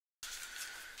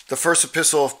The first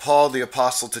epistle of Paul the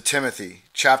Apostle to Timothy,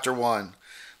 chapter 1.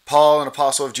 Paul, an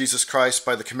apostle of Jesus Christ,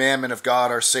 by the commandment of God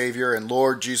our Savior and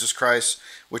Lord Jesus Christ,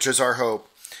 which is our hope.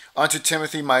 Unto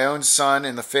Timothy, my own son,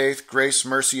 in the faith, grace,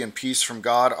 mercy, and peace from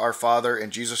God our Father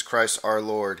and Jesus Christ our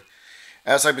Lord.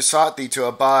 As I besought thee to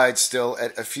abide still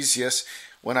at Ephesus,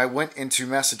 when I went into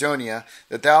Macedonia,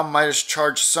 that thou mightest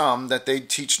charge some that they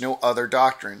teach no other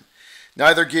doctrine.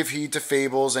 Neither give heed to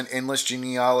fables and endless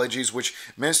genealogies, which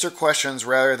minister questions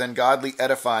rather than godly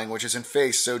edifying, which is in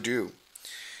faith, so do.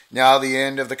 Now the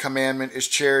end of the commandment is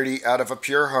charity out of a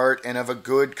pure heart and of a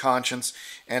good conscience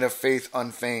and of faith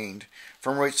unfeigned,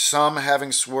 from which some,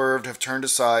 having swerved, have turned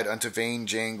aside unto vain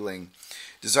jangling,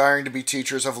 desiring to be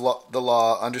teachers of the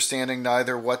law, understanding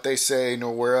neither what they say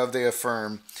nor whereof they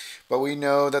affirm. But we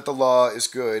know that the law is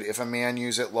good, if a man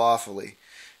use it lawfully.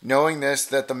 Knowing this,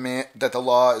 that the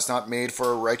law is not made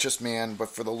for a righteous man, but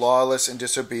for the lawless and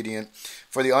disobedient,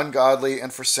 for the ungodly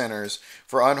and for sinners,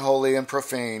 for unholy and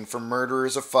profane, for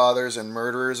murderers of fathers and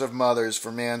murderers of mothers,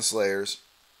 for manslayers,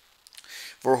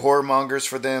 for whoremongers,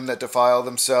 for them that defile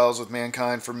themselves with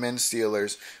mankind, for men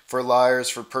stealers, for liars,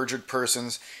 for perjured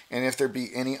persons, and if there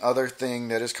be any other thing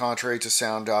that is contrary to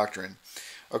sound doctrine,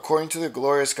 according to the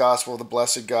glorious gospel of the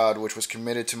blessed God, which was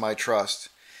committed to my trust.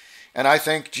 And I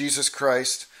thank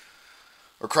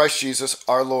Christ Jesus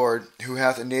our Lord, who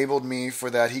hath enabled me, for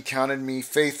that he counted me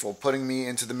faithful, putting me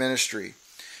into the ministry,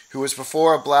 who was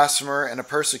before a blasphemer and a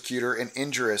persecutor and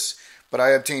injurious, but I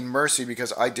obtained mercy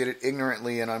because I did it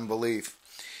ignorantly in unbelief.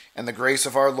 And the grace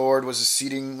of our Lord was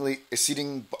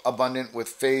exceeding abundant with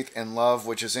faith and love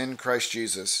which is in Christ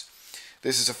Jesus.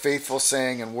 This is a faithful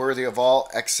saying and worthy of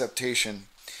all acceptation,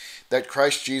 that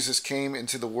Christ Jesus came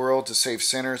into the world to save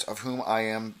sinners, of whom I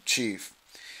am chief.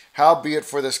 Howbeit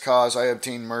for this cause I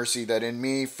obtained mercy, that in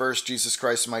me first Jesus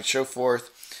Christ might show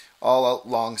forth all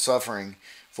long-suffering,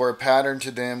 for a pattern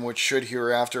to them which should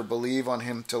hereafter believe on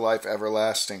him to life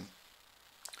everlasting.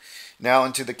 Now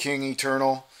unto the King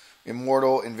eternal,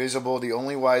 immortal, invisible, the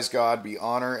only wise God, be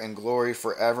honor and glory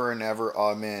forever and ever.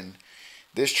 Amen.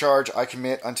 This charge I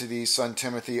commit unto thee, son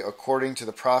Timothy, according to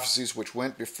the prophecies which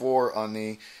went before on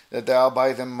thee, that thou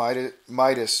by them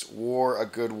mightest war a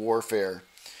good warfare,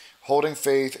 holding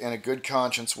faith and a good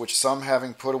conscience, which some,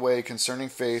 having put away concerning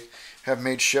faith, have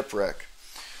made shipwreck,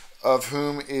 of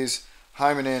whom is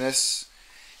Hymenaeus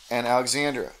and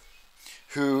Alexandra,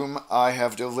 whom I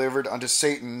have delivered unto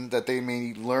Satan, that they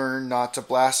may learn not to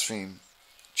blaspheme.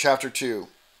 Chapter 2.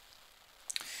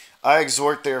 I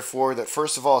exhort therefore that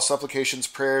first of all supplications,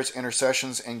 prayers,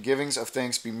 intercessions, and givings of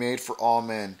thanks be made for all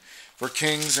men, for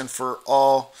kings, and for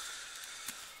all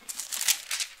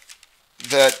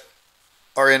that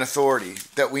are in authority,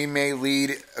 that we may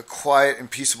lead a quiet and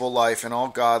peaceable life in all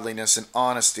godliness and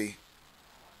honesty.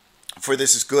 For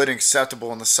this is good and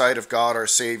acceptable in the sight of God our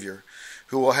Savior,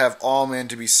 who will have all men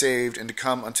to be saved and to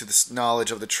come unto the knowledge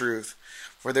of the truth.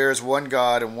 For there is one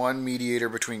God and one mediator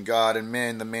between God and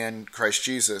men, the man Christ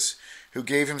Jesus, who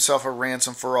gave himself a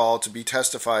ransom for all, to be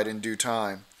testified in due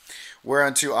time.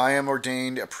 Whereunto I am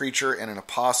ordained a preacher and an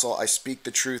apostle. I speak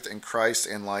the truth in Christ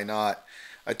and lie not,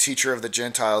 a teacher of the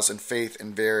Gentiles in faith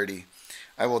and verity.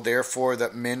 I will therefore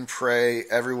that men pray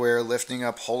everywhere, lifting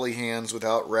up holy hands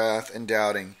without wrath and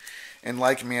doubting. In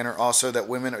like manner also that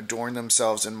women adorn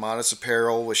themselves in modest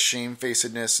apparel, with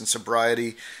shamefacedness and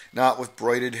sobriety, not with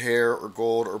broided hair or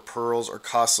gold or pearls or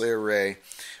costly array,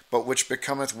 but which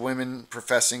becometh women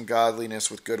professing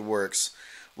godliness with good works.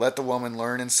 Let the woman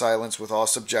learn in silence with all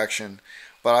subjection.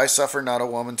 But I suffer not a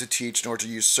woman to teach, nor to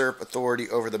usurp authority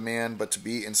over the man, but to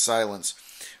be in silence.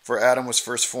 For Adam was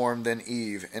first formed, then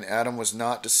Eve, and Adam was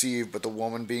not deceived, but the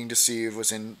woman being deceived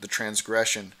was in the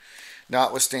transgression.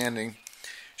 Notwithstanding,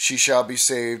 she shall be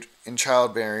saved in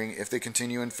childbearing, if they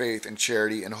continue in faith and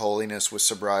charity and holiness with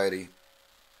sobriety.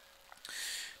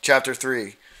 Chapter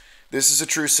 3. This is a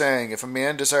true saying, if a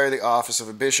man desire the office of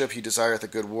a bishop, he desireth a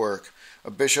good work.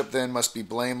 A bishop then must be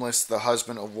blameless, the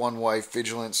husband of one wife,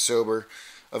 vigilant, sober,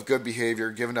 of good behavior,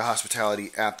 given to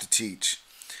hospitality, apt to teach.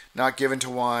 Not given to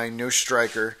wine, no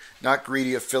striker, not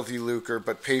greedy of filthy lucre,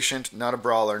 but patient, not a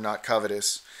brawler, not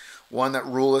covetous. One that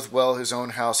ruleth well his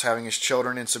own house, having his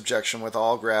children in subjection with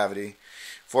all gravity.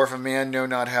 For if a man know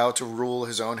not how to rule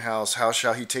his own house, how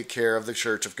shall he take care of the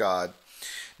church of God?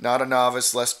 Not a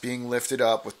novice, lest being lifted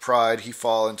up with pride he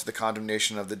fall into the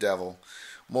condemnation of the devil.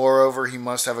 Moreover, he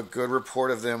must have a good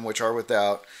report of them which are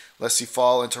without, lest he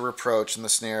fall into reproach and the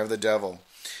snare of the devil.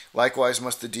 Likewise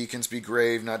must the deacons be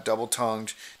grave, not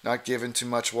double-tongued, not given to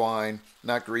much wine,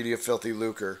 not greedy of filthy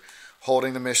lucre,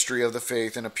 holding the mystery of the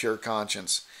faith in a pure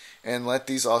conscience. And let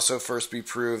these also first be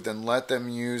proved, and let them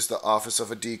use the office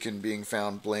of a deacon, being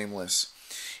found blameless.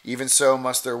 Even so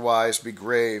must their wives be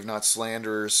grave, not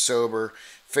slanderers, sober,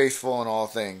 faithful in all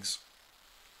things.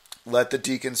 Let the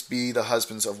deacons be the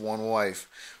husbands of one wife,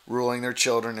 ruling their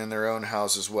children in their own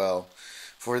houses well.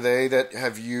 For they that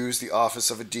have used the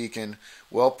office of a deacon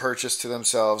well purchase to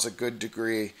themselves a good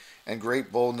degree and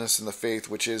great boldness in the faith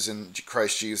which is in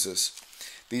Christ Jesus.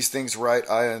 These things write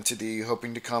I unto thee,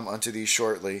 hoping to come unto thee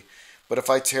shortly. But if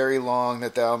I tarry long,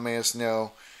 that thou mayest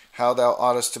know how thou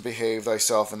oughtest to behave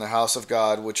thyself in the house of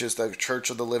God, which is the church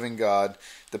of the living God,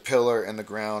 the pillar and the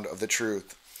ground of the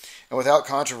truth. And without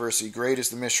controversy, great is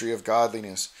the mystery of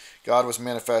godliness. God was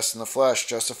manifest in the flesh,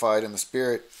 justified in the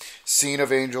Spirit, seen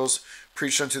of angels,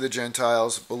 preached unto the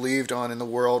Gentiles, believed on in the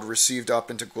world, received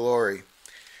up into glory.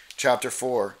 Chapter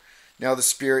 4. Now the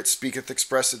Spirit speaketh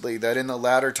expressly, that in the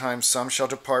latter times some shall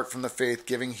depart from the faith,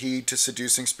 giving heed to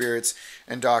seducing spirits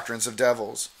and doctrines of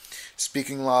devils,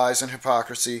 speaking lies and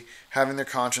hypocrisy, having their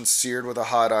conscience seared with a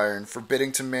hot iron,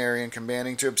 forbidding to marry, and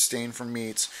commanding to abstain from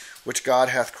meats, which God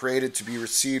hath created to be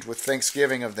received with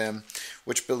thanksgiving of them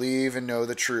which believe and know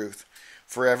the truth.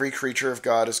 For every creature of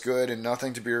God is good, and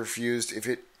nothing to be refused if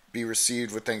it be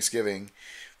received with thanksgiving,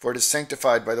 for it is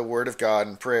sanctified by the word of God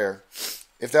and prayer.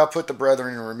 If thou put the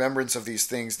brethren in remembrance of these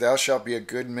things, thou shalt be a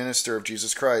good minister of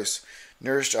Jesus Christ,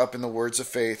 nourished up in the words of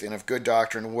faith and of good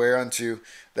doctrine, whereunto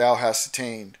thou hast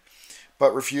attained.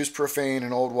 But refuse profane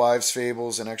and old wives'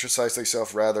 fables, and exercise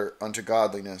thyself rather unto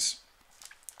godliness.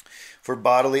 For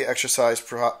bodily exercise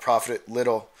profiteth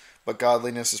little, but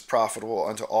godliness is profitable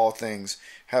unto all things,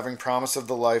 having promise of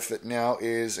the life that now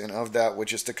is, and of that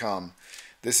which is to come.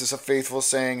 This is a faithful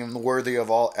saying, and worthy of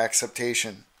all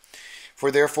acceptation. For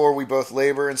therefore we both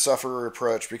labor and suffer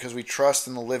reproach, because we trust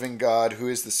in the living God, who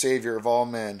is the Savior of all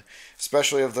men,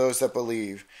 especially of those that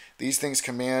believe. These things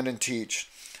command and teach.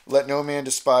 Let no man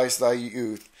despise thy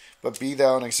youth, but be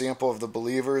thou an example of the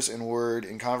believers in word,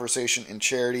 in conversation, in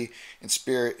charity, in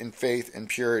spirit, in faith, and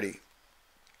purity.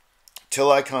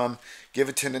 Till I come, give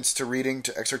attendance to reading,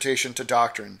 to exhortation, to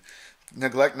doctrine.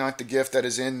 Neglect not the gift that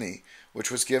is in thee,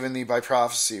 which was given thee by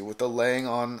prophecy, with the laying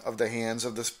on of the hands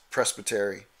of the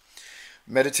presbytery.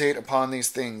 Meditate upon these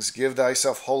things, give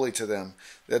thyself wholly to them,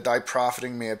 that thy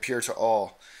profiting may appear to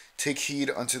all. Take heed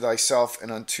unto thyself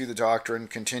and unto the doctrine,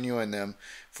 continue in them,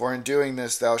 for in doing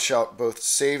this thou shalt both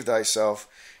save thyself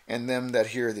and them that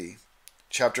hear thee.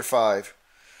 Chapter 5.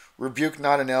 Rebuke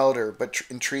not an elder, but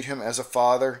entreat him as a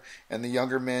father, and the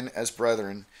younger men as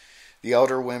brethren, the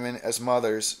elder women as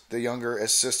mothers, the younger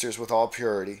as sisters with all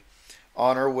purity.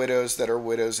 Honor widows that are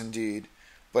widows indeed.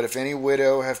 But if any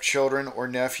widow have children or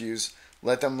nephews,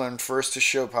 let them learn first to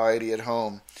show piety at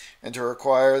home, and to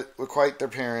requite their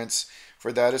parents,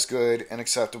 for that is good and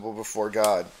acceptable before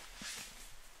God.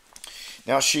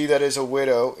 Now she that is a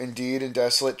widow, indeed and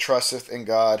desolate, trusteth in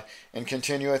God, and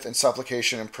continueth in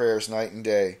supplication and prayers night and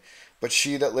day. But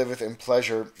she that liveth in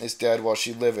pleasure is dead while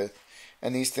she liveth.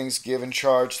 And these things give in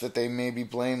charge, that they may be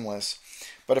blameless.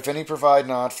 But if any provide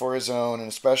not for his own, and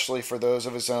especially for those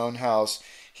of his own house,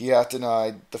 he hath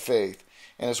denied the faith,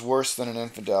 and is worse than an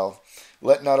infidel.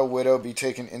 Let not a widow be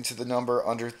taken into the number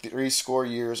under 80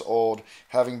 years old,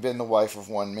 having been the wife of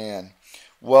one man.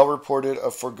 Well reported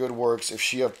of for good works, if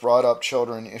she have brought up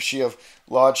children, if she have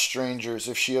lodged strangers,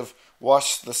 if she have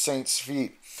washed the saints'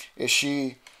 feet, if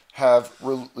she have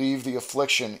relieved the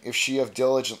affliction, if she have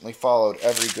diligently followed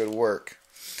every good work.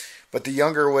 But the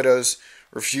younger widows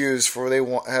refuse, for they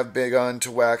have begun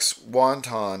to wax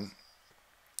wanton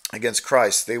against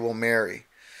Christ. They will marry,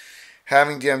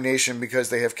 having damnation, because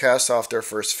they have cast off their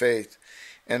first faith.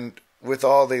 And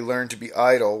withal they learn to be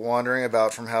idle, wandering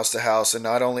about from house to house, and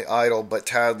not only idle, but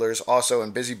tattlers also,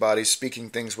 and busybodies, speaking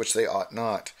things which they ought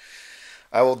not.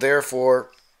 I will therefore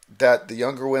that the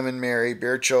younger women marry,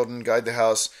 bear children, guide the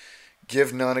house,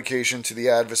 give none occasion to the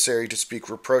adversary to speak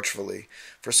reproachfully,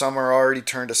 for some are already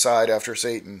turned aside after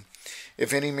Satan.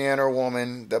 If any man or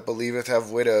woman that believeth have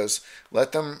widows,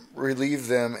 let them relieve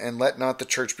them, and let not the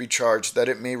church be charged, that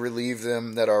it may relieve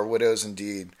them that are widows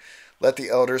indeed. Let the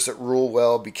elders that rule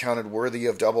well be counted worthy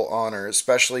of double honor,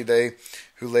 especially they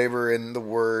who labor in the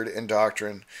word and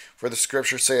doctrine. For the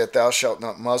Scripture saith, Thou shalt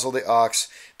not muzzle the ox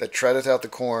that treadeth out the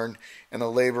corn, and the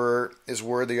laborer is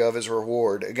worthy of his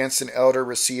reward. Against an elder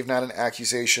receive not an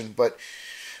accusation, but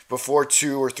before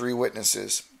 2 or 3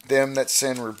 witnesses. Them that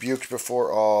sin rebuke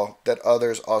before all, that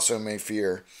others also may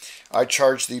fear. I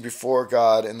charge thee before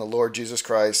God and the Lord Jesus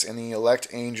Christ and the elect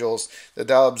angels, that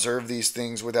thou observe these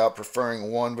things without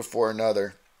preferring one before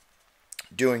another,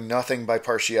 doing nothing by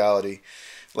partiality.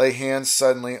 Lay hands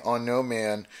suddenly on no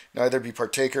man, neither be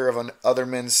partaker of other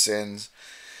men's sins.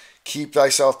 Keep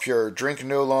thyself pure. Drink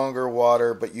no longer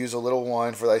water, but use a little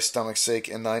wine for thy stomach's sake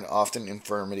and thine often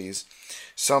infirmities.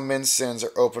 Some men's sins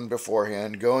are open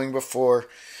beforehand, going before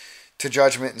to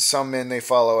judgment, and some men they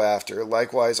follow after.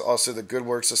 Likewise also the good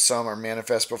works of some are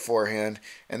manifest beforehand,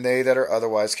 and they that are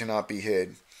otherwise cannot be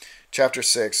hid. Chapter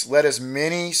 6. Let as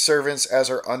many servants as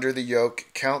are under the yoke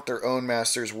count their own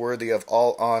masters worthy of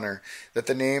all honor, that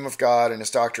the name of God and his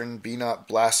doctrine be not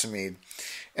blasphemed.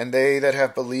 And they that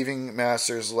have believing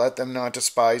masters, let them not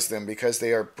despise them because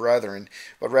they are brethren,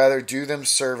 but rather do them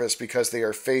service because they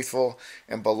are faithful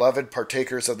and beloved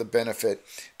partakers of the benefit.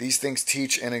 These things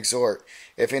teach and exhort.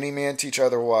 If any man teach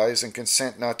otherwise, and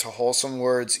consent not to wholesome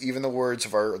words, even the words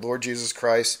of our Lord Jesus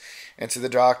Christ, and to the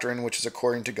doctrine which is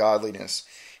according to godliness,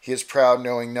 he is proud,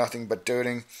 knowing nothing, but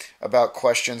doting about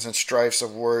questions and strifes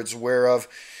of words, whereof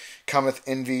cometh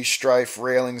envy, strife,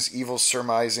 railings, evil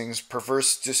surmisings,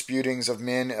 perverse disputings of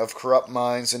men of corrupt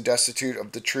minds, and destitute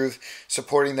of the truth,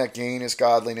 supporting that gain is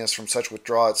godliness. From such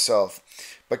withdraw itself.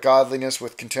 But godliness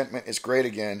with contentment is great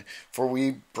again, for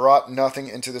we brought nothing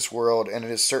into this world, and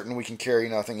it is certain we can carry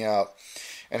nothing out.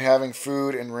 And having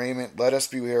food and raiment, let us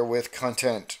be therewith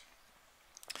content.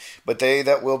 But they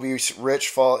that will be rich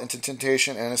fall into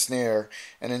temptation and a snare,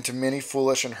 and into many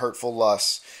foolish and hurtful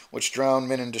lusts, which drown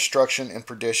men in destruction and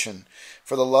perdition.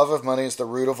 For the love of money is the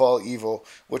root of all evil,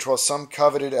 which while some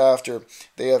coveted after,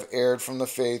 they have erred from the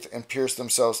faith, and pierced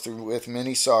themselves through with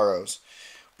many sorrows.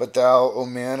 But thou, O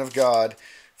man of God,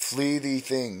 flee these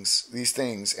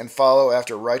things, and follow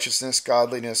after righteousness,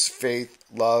 godliness, faith,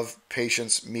 love,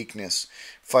 patience, meekness.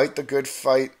 Fight the good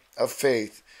fight of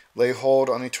faith. Lay hold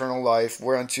on eternal life,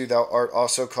 whereunto thou art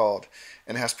also called,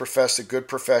 and hast professed a good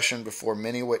profession before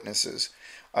many witnesses.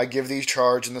 I give thee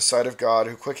charge in the sight of God,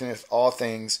 who quickeneth all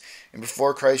things, and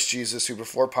before Christ Jesus, who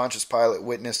before Pontius Pilate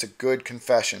witnessed a good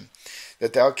confession,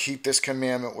 that thou keep this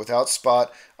commandment without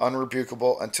spot,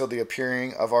 unrebukable, until the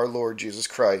appearing of our Lord Jesus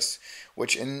Christ,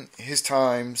 which in his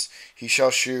times he shall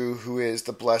shew, who is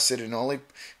the blessed and only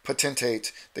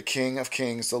potentate, the King of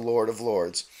kings, the Lord of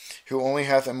lords, who only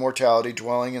hath immortality,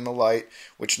 dwelling in the light,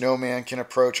 which no man can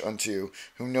approach unto,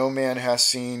 whom no man hath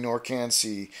seen nor can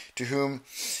see, to whom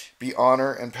be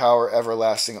honor and power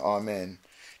everlasting. Amen.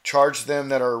 Charge them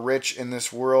that are rich in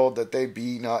this world, that they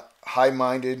be not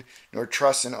high-minded, nor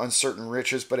trust in uncertain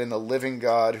riches, but in the living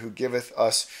God, who giveth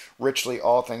us richly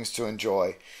all things to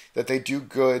enjoy. That they do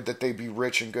good, that they be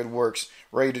rich in good works,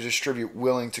 ready to distribute,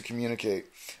 willing to communicate,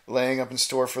 laying up in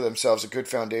store for themselves a good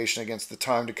foundation against the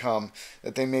time to come,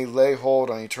 that they may lay hold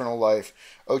on eternal life.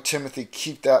 O Timothy,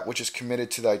 keep that which is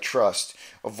committed to thy trust,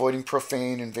 avoiding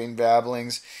profane and vain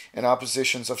babblings, and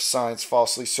oppositions of science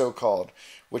falsely so called,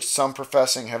 which some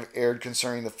professing have erred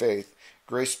concerning the faith.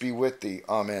 Grace be with thee.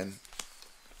 Amen.